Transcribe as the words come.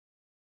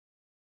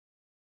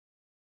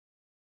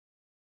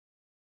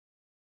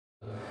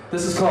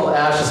This is called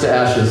Ashes to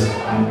Ashes.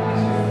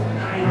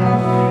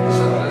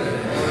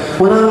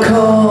 When I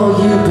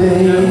call you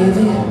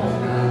baby,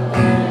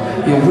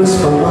 you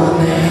whisper my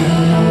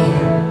name.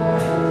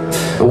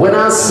 And when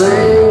I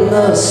sing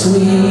the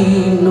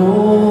sweet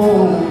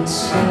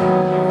notes,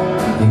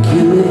 you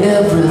give me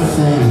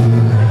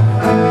everything.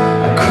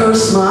 I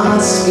curse my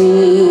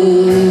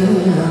skin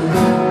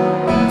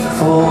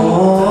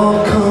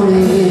for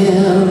coming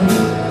in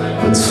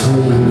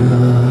between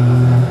us.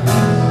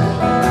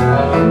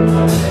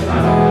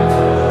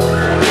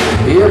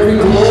 Every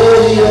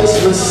glorious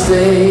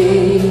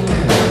mistake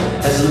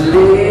has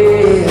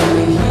led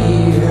me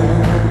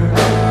here,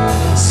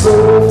 so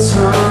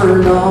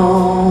turned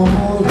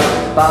on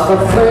by the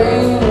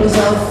things I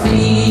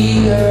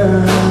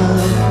fear.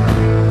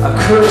 I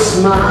curse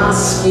my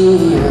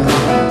skin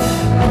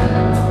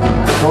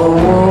for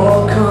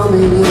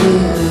coming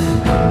in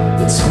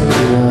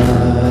between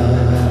us.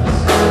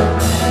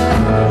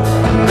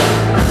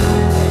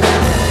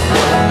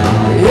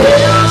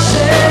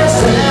 Ashes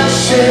and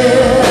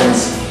ashes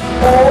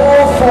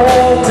all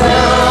fall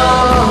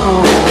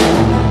down.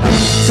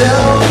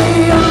 Tell me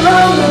you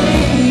love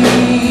me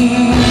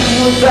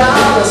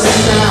without a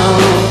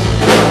sound.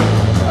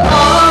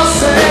 I'll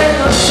sing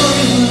a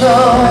sweet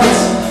note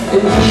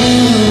and you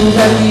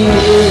let me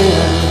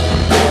in.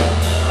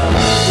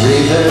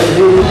 Raven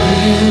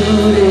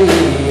beauty,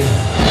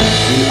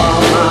 you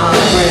are my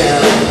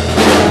friend.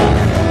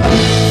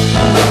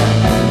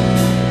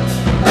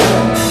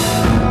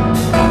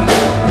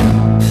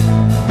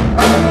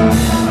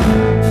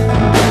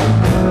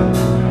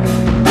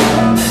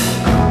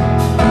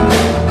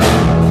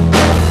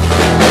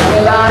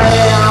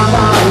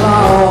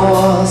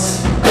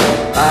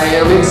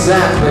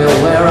 Exactly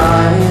where I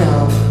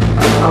am.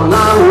 I'm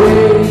not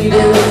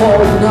waiting for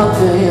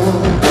nothing,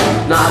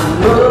 not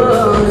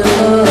running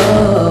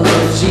love of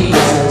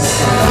Jesus.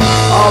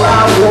 All I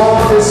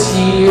want is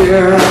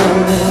here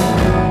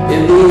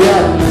in the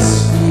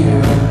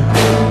atmosphere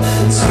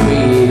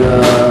between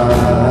us.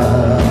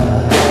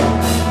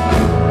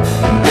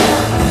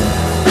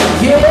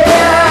 Yeah,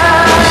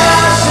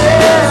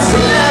 ashes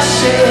and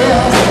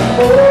ashes,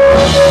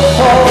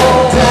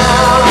 fall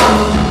down.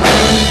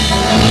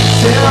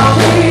 Tell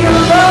me you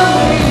love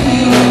me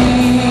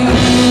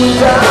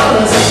without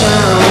a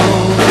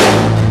sound.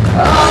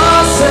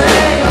 I'll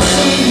sing a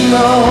sweet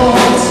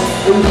note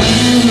and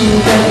you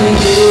let me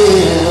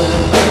in.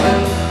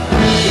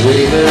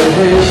 Raven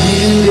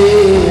beauty,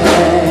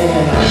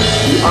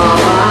 you are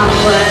my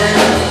friend.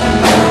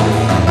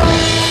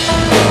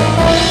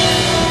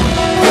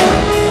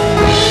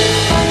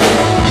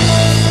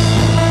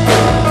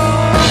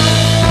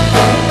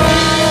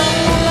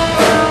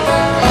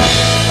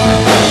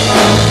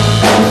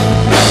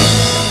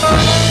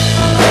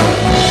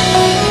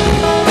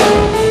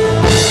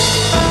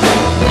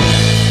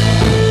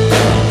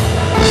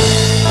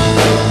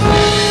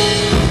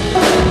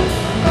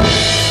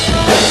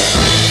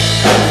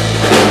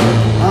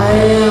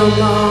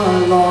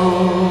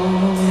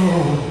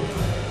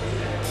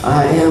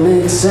 I am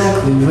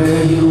exactly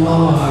where you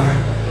are.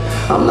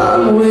 I'm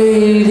not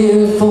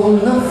waiting for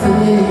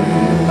nothing.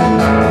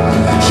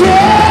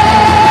 Yeah,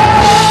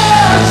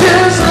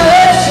 just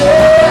let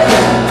it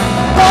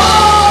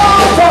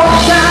all fall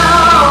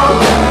down.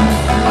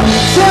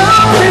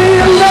 Tell me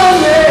you love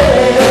me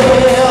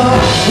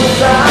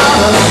without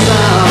a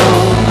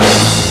sound.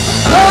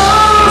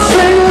 I'll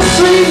sing a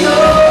sweet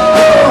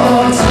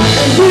note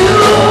and you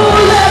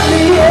let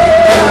me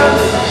in.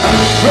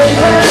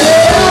 Raven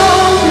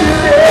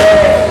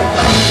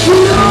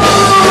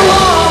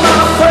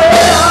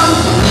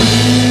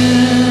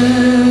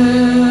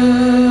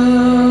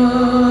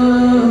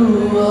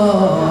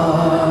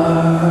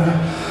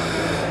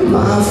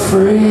my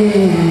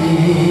friend.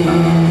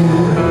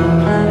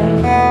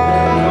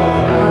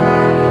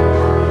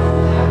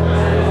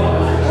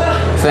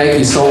 Thank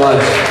you so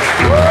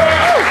much.